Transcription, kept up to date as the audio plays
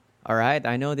All right,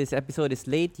 I know this episode is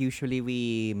late. Usually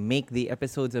we make the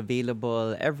episodes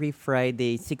available every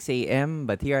Friday, 6 a.m.,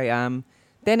 but here I am,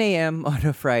 10 a.m. on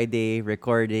a Friday,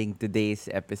 recording today's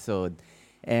episode.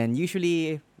 And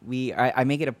usually I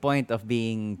make it a point of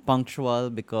being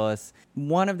punctual because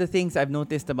one of the things I've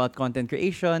noticed about content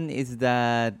creation is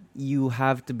that you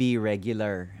have to be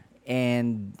regular.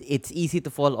 And it's easy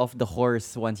to fall off the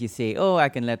horse once you say, oh, I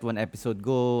can let one episode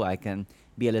go, I can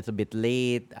be a little bit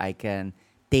late, I can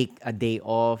take a day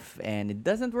off, and it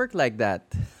doesn't work like that.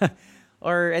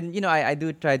 I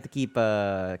do try to keep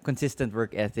a consistent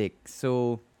work ethic.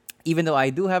 So even though I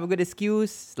do have a good excuse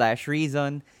slash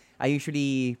reason, I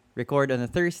usually record on a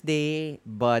Thursday,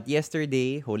 but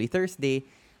yesterday, Holy Thursday,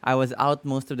 I was out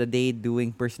most of the day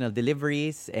doing personal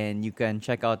deliveries, and you can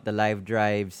check out the live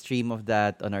drive stream of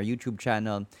that on our YouTube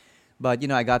channel. But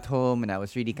I got home and I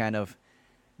was really kind of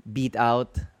beat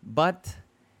out. But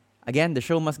again, the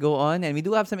show must go on, and we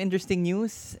do have some interesting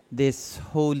news this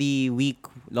Holy Week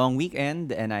long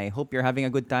weekend, and I hope you're having a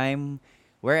good time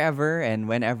wherever and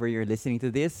whenever you're listening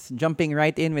to this. Jumping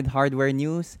right in with hardware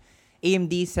news,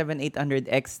 AMD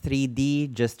 7800X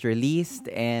 3D just released,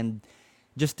 and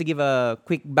just to give a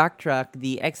quick backtrack,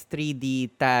 the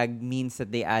X3D tag means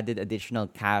that they added additional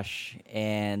cache,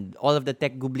 and all of the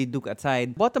tech goobly-dook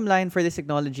aside, bottom line for this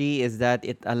technology is that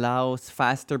it allows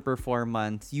faster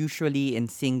performance, usually in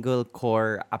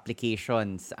single-core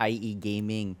applications, i.e.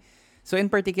 gaming. So in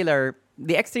particular,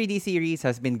 the X3D series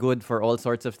has been good for all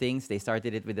sorts of things. They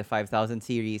started it with the 5000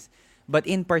 series, but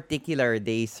in particular,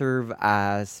 they serve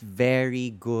as very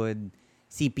good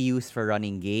CPUs for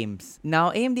running games.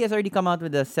 Now, AMD has already come out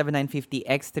with the 7950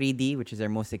 X3D, which is their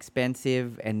most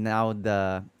expensive, and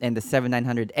the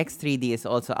 7900 X3D is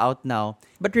also out now.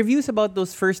 But reviews about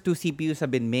those first two CPUs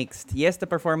have been mixed. Yes, the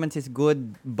performance is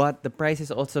good, but the price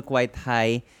is also quite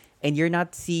high, and you're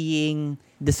not seeing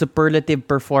the superlative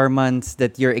performance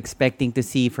that you're expecting to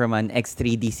see from an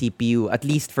X3D CPU, at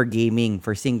least for gaming,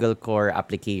 for single-core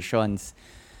applications.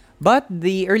 But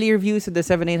the early reviews of the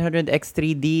 7800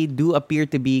 X3D do appear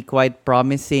to be quite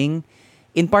promising,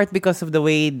 in part because of the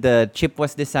way the chip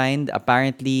was designed.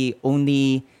 Apparently,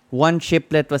 only one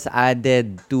chiplet was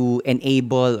added to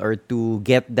enable or to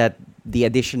get the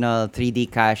additional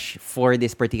 3D cache for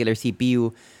this particular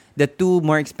CPU. The two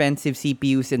more expensive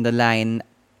CPUs in the line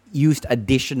used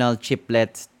additional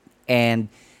chiplets, and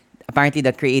apparently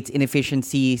that creates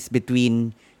inefficiencies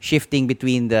between shifting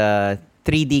between the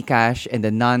 3D cache and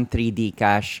the non-3D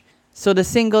cache. So the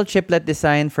single chiplet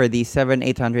design for the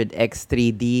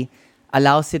 7800X3D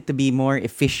allows it to be more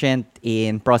efficient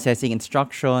in processing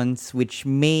instructions, which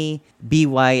may be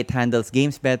why it handles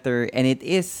games better, and it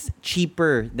is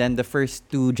cheaper than the first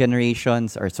two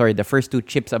the first two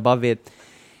chips above it.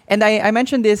 And I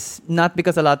mentioned this not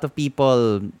because a lot of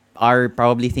people are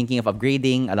probably thinking of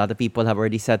upgrading. A lot of people have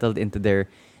already settled into their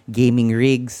gaming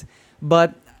rigs.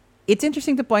 But it's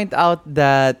interesting to point out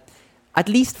that, at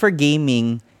least for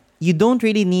gaming, you don't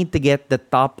really need to get the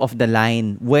top of the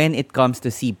line when it comes to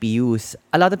CPUs.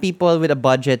 A lot of people with a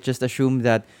budget just assume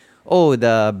that, oh,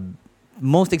 the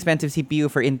most expensive CPU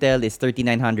for Intel is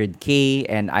 3900K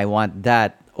and I want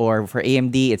that. Or for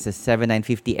AMD, it's a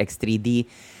 7950 X3D.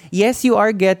 Yes, you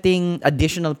are getting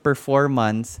additional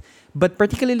performance, but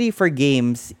particularly for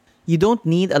games, you don't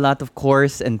need a lot of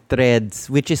cores and threads,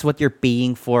 which is what you're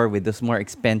paying for with those more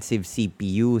expensive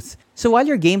CPUs. So while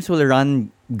your games will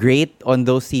run great on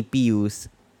those CPUs,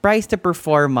 price to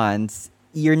performance,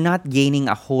 you're not gaining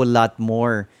a whole lot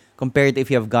more compared to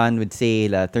if you have gone with, say,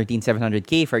 the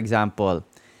 13700K, for example.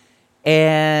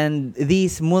 And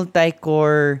these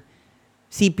multi-core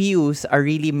CPUs are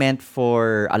really meant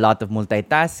for a lot of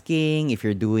multitasking, if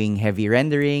you're doing heavy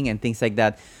rendering and things like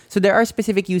that. So there are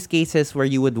specific use cases where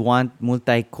you would want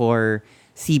multi-core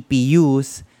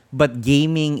CPUs, but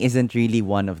gaming isn't really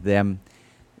one of them.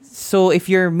 So if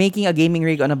you're making a gaming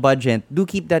rig on a budget, do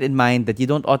keep that in mind, that you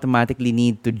don't automatically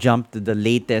need to jump to the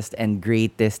latest and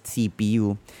greatest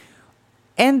CPU.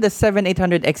 And the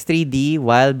 7800X3D,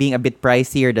 while being a bit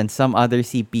pricier than some other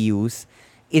CPUs,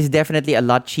 is definitely a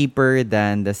lot cheaper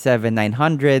than the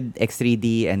 7900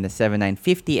 X3D and the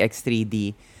 7950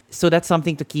 X3D. So that's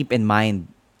something to keep in mind,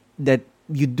 that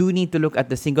you do need to look at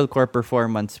the single core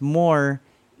performance more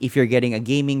if you're getting a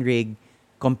gaming rig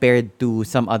compared to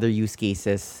some other use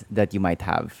cases that you might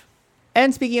have.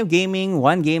 And speaking of gaming,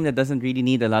 one game that doesn't really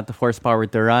need a lot of horsepower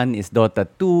to run is Dota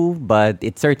 2, but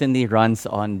it certainly runs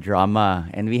on drama.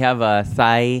 And we have a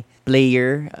Thai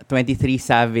player, 23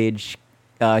 Savage.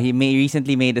 He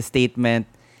recently made a statement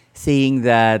saying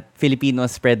that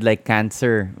Filipinos spread like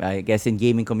cancer, I guess, in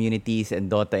gaming communities and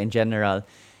Dota in general.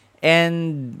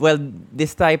 And well,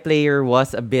 this Thai player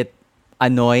was a bit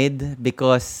annoyed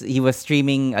because he was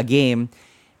streaming a game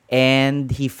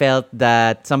and he felt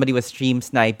that somebody was stream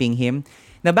sniping him.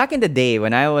 Now, back in the day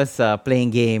when I was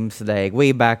playing games, like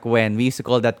way back when, we used to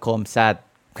call that ComSat.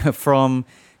 from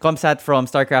ComSat from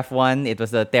StarCraft 1, it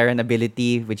was the Terran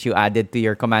ability which you added to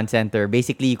your command center.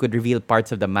 Basically, you could reveal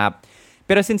parts of the map.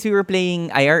 Pero since we were playing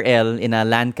IRL in a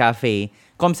LAN cafe,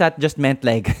 ComSat just meant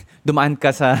like dumaan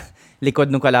ka sa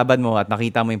likod ng kalaban mo at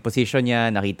nakita mo yung position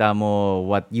niya, nakita mo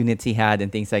what units he had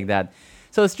and things like that.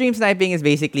 So stream sniping is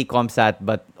basically ComSat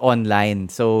but online.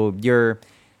 So you're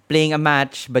playing a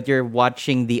match but you're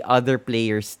watching the other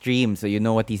player's stream. So you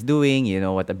know what he's doing, you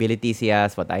know what abilities he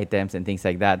has, what items and things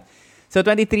like that. So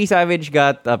 23 Savage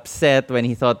got upset when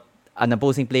he thought an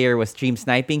opposing player was stream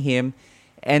sniping him.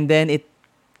 And then it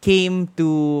came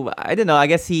to, I don't know, I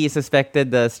guess he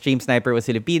suspected the stream sniper was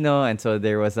Filipino. And so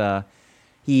there was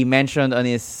he mentioned on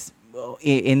his,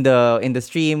 in the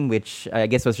stream, which I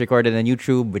guess was recorded on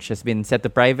YouTube, which has been set to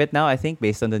private now, I think,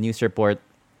 based on the news report.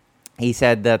 He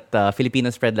said that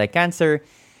Filipinos spread like cancer.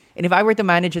 And if I were to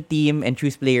manage a team and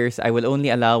choose players, I will only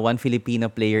allow one Filipino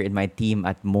player in my team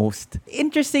at most.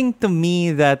 Interesting to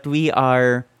me that we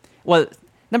are... Well,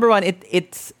 number one,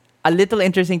 it's a little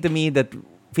interesting to me that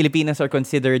Filipinos are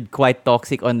considered quite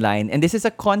toxic online. And this is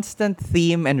a constant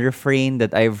theme and refrain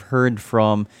that I've heard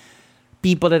from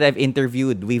people that I've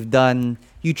interviewed. We've done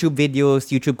YouTube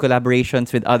videos, YouTube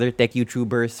collaborations with other tech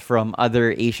YouTubers from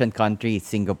other Asian countries,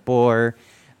 Singapore,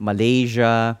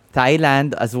 Malaysia,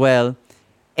 Thailand as well.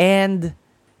 And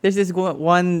there's this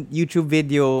one YouTube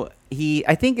video.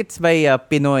 I think it's by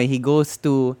Pinoy. He goes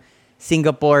to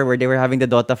Singapore where they were having the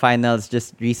Dota finals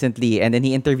just recently, and then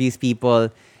he interviews people.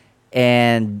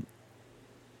 And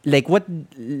like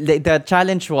the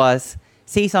challenge was,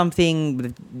 say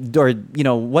something, or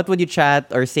what would you chat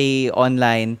or say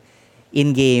online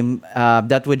in game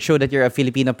that would show that you're a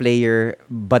Filipino player,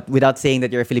 but without saying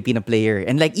that you're a Filipino player.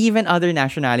 And like even other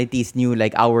nationalities knew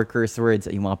like our curse words,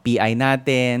 yung mga PI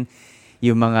natin,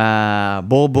 yung mga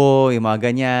bobo, yung mga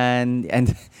ganyan,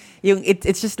 and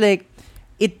it's just like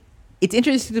it's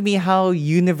interesting to me how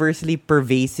universally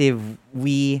pervasive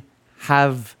we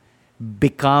have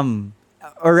become,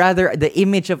 or rather the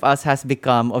image of us has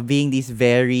become of being these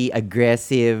very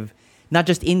aggressive, not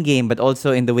just in game but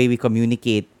also in the way we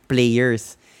communicate,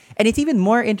 players. And it's even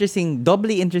more interesting,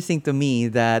 doubly interesting to me,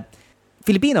 that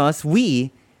Filipinos,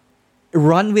 we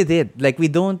run with it. Like we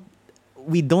don't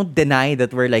deny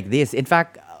that we're like this. In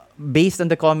fact, based on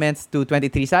the comments to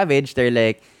 23 Savage, they're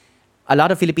like, a lot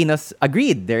of Filipinos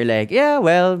agreed. They're like, yeah,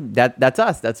 well, that's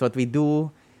us. That's what we do.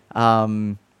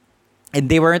 And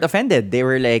they weren't offended. They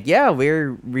were like, yeah,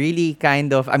 we're really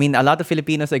kind of... I mean, a lot of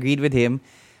Filipinos agreed with him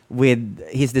with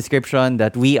his description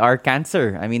that we are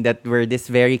cancer. I mean, that we're this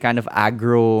very kind of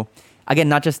aggro... Again,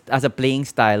 not just as a playing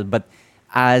style, but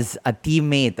as a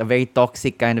teammate, a very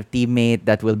toxic kind of teammate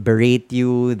that will berate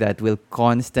you, that will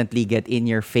constantly get in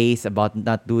your face about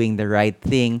not doing the right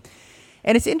thing.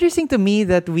 And it's interesting to me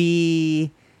that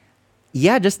we...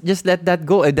 Yeah, just let that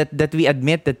go. That we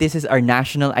admit that this is our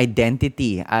national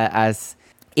identity. As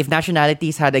if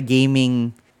nationalities had a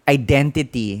gaming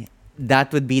identity,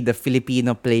 that would be the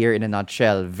Filipino player in a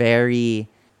nutshell. Very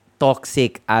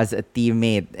toxic as a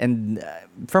teammate. And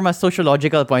from a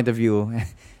sociological point of view,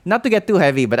 not to get too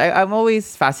heavy, but I'm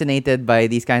always fascinated by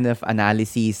these kind of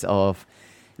analyses of,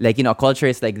 like, a culture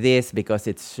is like this because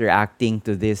it's reacting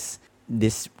to this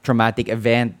traumatic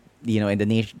event, in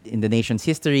the nation's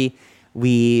history.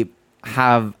 We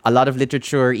have a lot of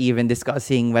literature even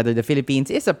discussing whether the Philippines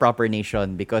is a proper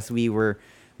nation because we were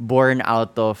born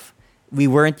we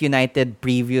weren't united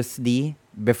previously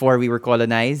before we were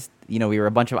colonized. We were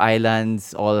a bunch of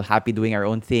islands, all happy doing our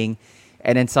own thing.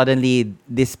 And then suddenly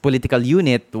this political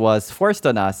unit was forced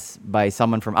on us by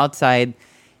someone from outside.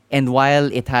 And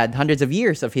while it had hundreds of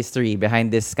years of history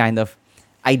behind this kind of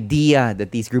idea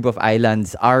that these group of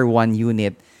islands are one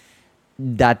unit,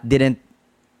 that didn't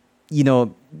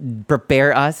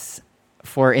prepare us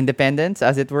for independence,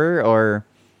 as it were. Or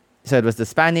so it was the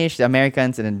Spanish, the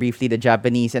Americans, and then briefly the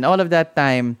Japanese. And all of that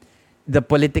time, the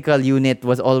political unit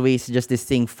was always just this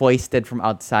thing foisted from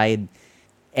outside.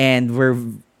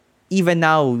 And even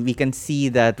now, we can see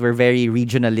that we're very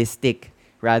regionalistic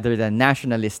rather than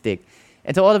nationalistic.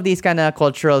 And so all of these kind of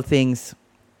cultural things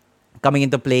coming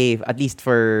into play, at least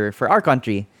for our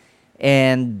country.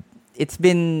 And it's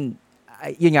been...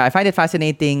 I find it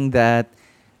fascinating that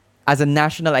as a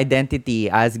national identity,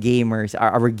 as gamers,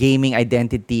 our gaming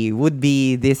identity would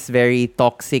be this very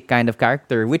toxic kind of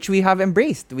character, which we have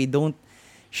embraced. We don't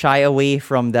shy away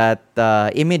from that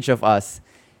image of us.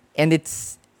 And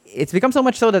it's it's become so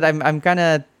much so that I'm kind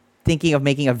of thinking of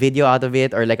making a video out of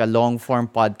it, or like a long form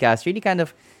podcast, really kind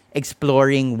of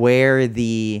exploring where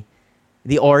the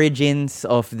origins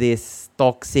of this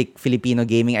toxic Filipino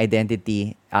gaming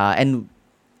identity, and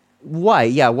why.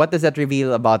 Yeah, what does that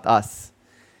reveal about us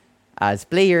as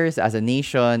players, as a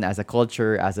nation, as a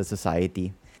culture, as a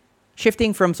society?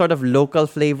 Shifting from sort of local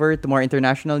flavor to more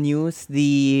international news,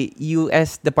 the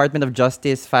US Department of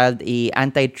Justice filed a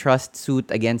antitrust suit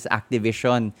against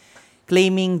Activision,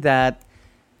 claiming that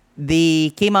they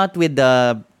came out with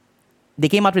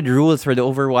rules for the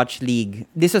Overwatch League.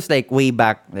 This was like way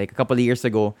back, like a couple of years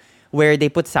ago, where they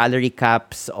put salary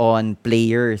caps on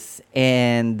players,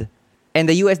 and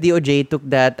the US DOJ took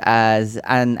that as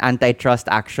an antitrust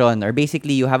action, or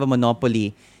basically you have a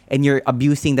monopoly and you're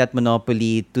abusing that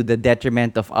monopoly to the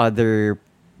detriment of other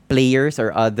players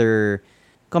or other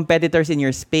competitors in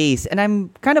your space. And I'm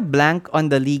kind of blank on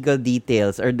the legal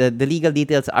details, or the legal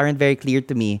details aren't very clear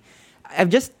to me. I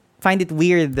just find it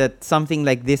weird that something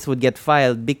like this would get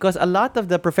filed, because a lot of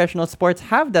the professional sports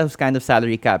have those kind of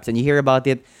salary caps. And you hear about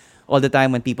it all the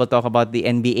time when people talk about the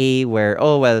NBA, where,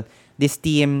 oh, well, this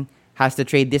team has to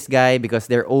trade this guy because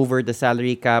they're over the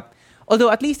salary cap. Although,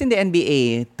 at least in the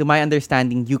NBA, to my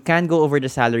understanding, you can go over the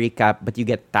salary cap, but you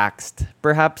get taxed.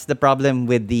 Perhaps the problem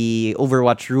with the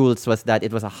Overwatch rules was that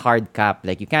it was a hard cap.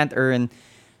 Like, you can't earn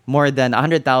more than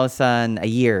 100,000 a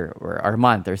year or a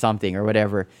month or something or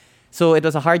whatever. So it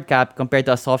was a hard cap compared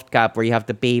to a soft cap where you have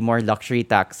to pay more luxury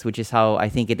tax, which is how I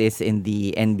think it is in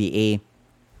the NBA.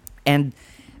 And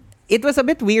it was a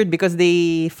bit weird because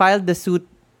they filed the suit,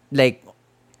 like,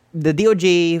 the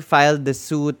DOJ filed the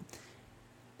suit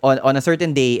on a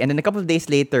certain day, and then a couple of days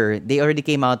later, they already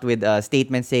came out with a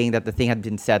statement saying that the thing had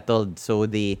been settled. So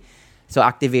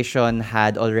Activision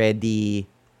had already,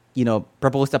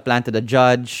 proposed a plan to the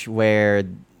judge where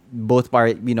both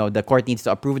the court needs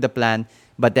to approve the plan,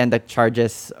 but then the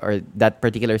charges or that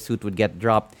particular suit would get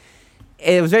dropped.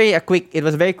 It was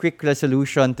a very quick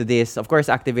resolution to this. Of course,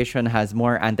 Activision has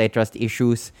more antitrust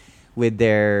issues with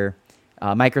their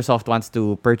Microsoft wants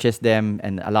to purchase them,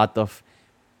 and a lot of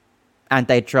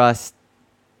antitrust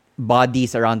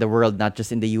bodies around the world, not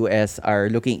just in the US, are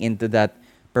looking into that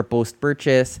proposed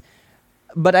purchase.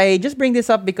 But I just bring this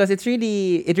up because it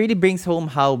really brings home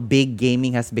how big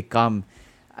gaming has become.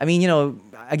 I mean,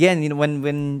 again,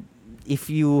 when if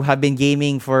you have been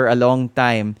gaming for a long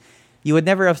time, you would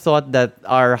never have thought that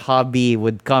our hobby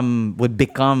would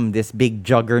become this big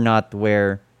juggernaut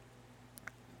where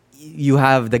you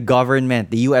have the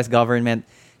US government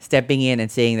stepping in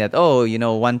and saying that,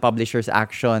 one publisher's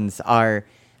actions are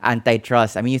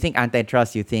antitrust. I mean, you think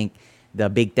antitrust, you think the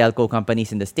big telco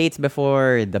companies in the States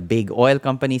before, the big oil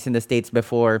companies in the States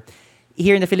before.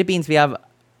 Here in the Philippines, we have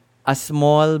a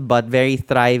small but very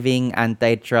thriving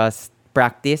antitrust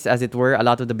practice, as it were. A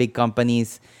lot of the big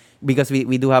companies, because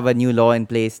we do have a new law in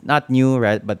place, not new,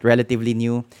 right, but relatively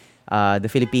new. The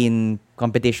Philippine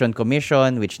Competition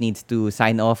Commission, which needs to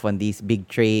sign off on these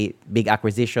big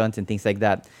acquisitions and things like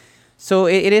that. So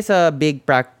it is a big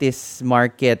practice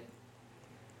market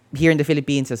here in the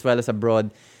Philippines as well as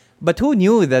abroad. But who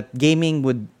knew that gaming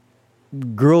would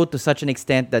grow to such an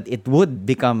extent that it would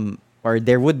become, or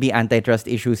there would be antitrust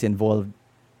issues involved?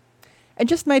 And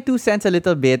just my 2 cents a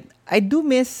little bit, I do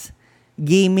miss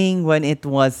gaming when it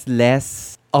was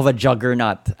less of a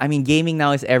juggernaut. I mean, gaming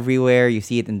now is everywhere. You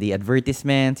see it in the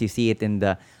advertisements, you see it in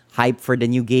the hype for the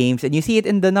new games, and you see it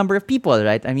in the number of people,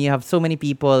 right? I mean, you have so many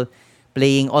people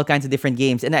playing all kinds of different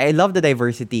games. And I love the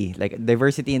diversity, like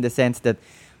diversity in the sense that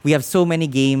we have so many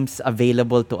games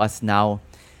available to us now.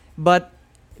 But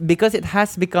because it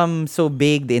has become so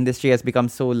big, the industry has become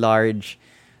so large,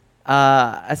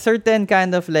 a certain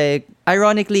kind of like,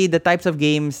 ironically, the types of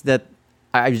games that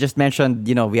I just mentioned,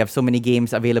 we have so many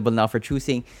games available now for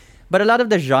choosing. But a lot of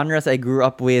the genres I grew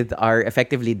up with are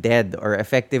effectively dead, or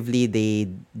effectively they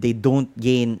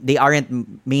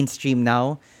aren't mainstream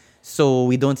now. So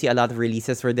we don't see a lot of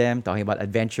releases for them, talking about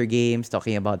adventure games,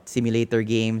 talking about simulator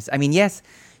games. I mean, yes,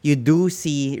 you do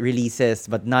see releases,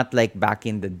 but not like back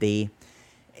in the day.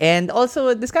 And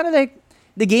also, this kind of like,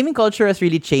 the gaming culture has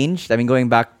really changed. I mean, going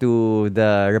back to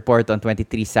the report on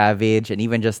 23 Savage, and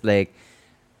even just like,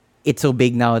 it's so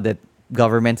big now that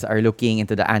governments are looking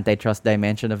into the antitrust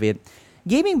dimension of it.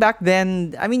 Gaming back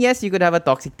then, I mean, yes, you could have a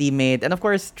toxic teammate, and of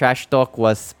course, trash talk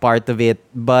was part of it,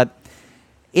 but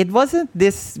it wasn't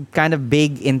this kind of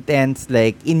big, intense,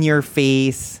 like, in your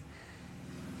face,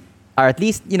 or at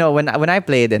least, when I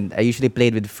played, and I usually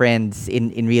played with friends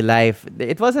in real life,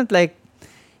 it wasn't like,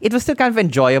 it was still kind of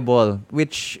enjoyable,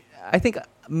 which I think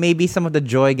maybe some of the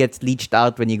joy gets leached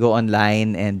out when you go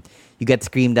online and you get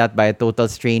screamed at by a total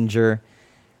stranger.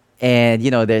 And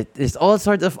there's all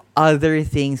sorts of other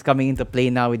things coming into play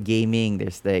now with gaming.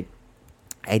 There's like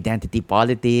identity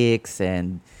politics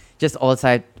and just all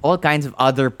kinds of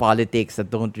other politics that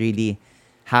don't really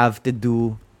have to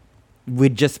do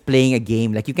with just playing a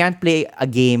game. Like, you can't play a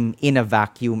game in a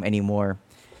vacuum anymore.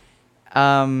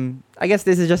 I guess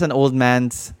this is just an old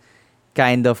man's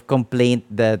kind of complaint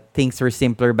that things were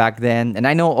simpler back then. And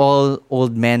I know all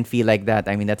old men feel like that.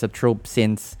 I mean, that's a trope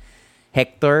since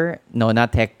Hector. No,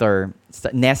 not Hector.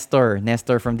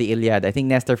 Nestor from the Iliad. I think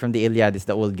Nestor from the Iliad is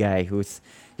the old guy who's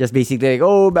just basically like,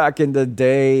 oh, back in the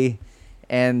day.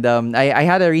 And I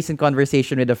had a recent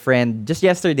conversation with a friend just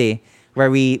yesterday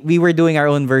where we were doing our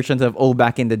own versions of oh,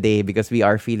 back in the day, because we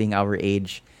are feeling our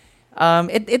age.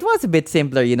 It was a bit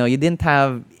simpler, you didn't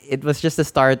have, it was just the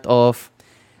start of,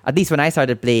 at least when I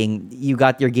started playing, you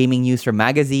got your gaming news from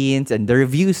magazines, and the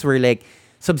reviews were like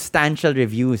substantial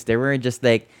reviews. They weren't just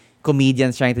like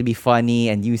comedians trying to be funny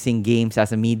and using games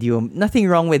as a medium. Nothing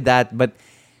wrong with that, but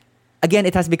again,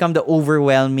 it has become the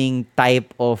overwhelming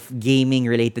type of gaming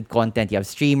related content. You have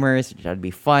streamers trying to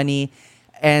be funny,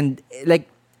 and like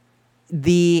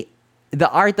the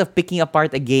art of picking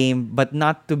apart a game, but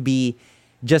not to be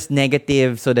just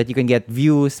negative so that you can get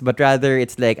views, but rather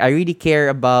it's like, I really care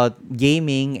about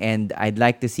gaming and I'd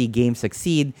like to see games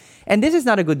succeed. And this is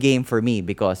not a good game for me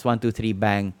because 123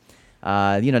 Bang,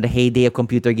 the heyday of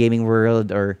computer gaming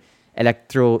world, or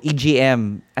Electro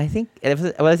EGM. I think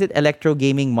was it Electro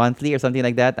Gaming Monthly or something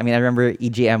like that. I mean, I remember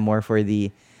EGM more for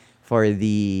the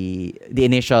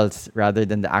initials rather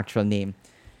than the actual name.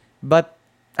 But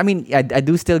I mean, I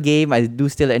do still game. I do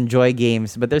still enjoy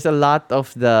games, but there's a lot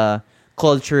of the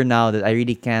culture now that I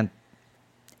really can't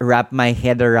wrap my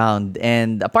head around.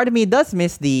 And a part of me does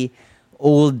miss the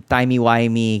old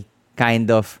timey-wimey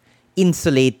kind of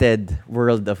insulated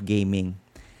world of gaming.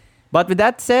 But with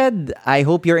that said, I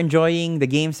hope you're enjoying the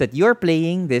games that you're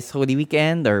playing this Holy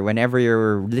Weekend or whenever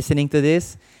you're listening to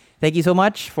this. Thank you so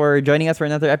much for joining us for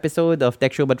another episode of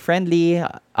Tech Show But Friendly, the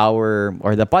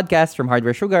podcast from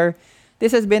Hardware Sugar.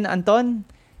 This has been Anton,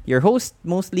 your host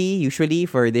usually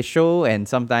for this show and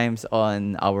sometimes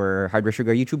on our Hardware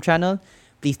Sugar YouTube channel.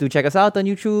 Please do check us out on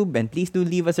YouTube, and please do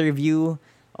leave us a review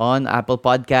on Apple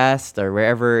Podcasts or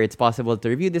wherever it's possible to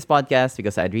review this podcast,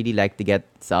 because I'd really like to get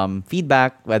some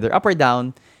feedback, whether up or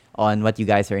down, on what you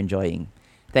guys are enjoying.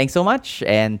 Thanks so much,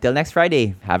 and till next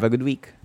Friday, have a good week.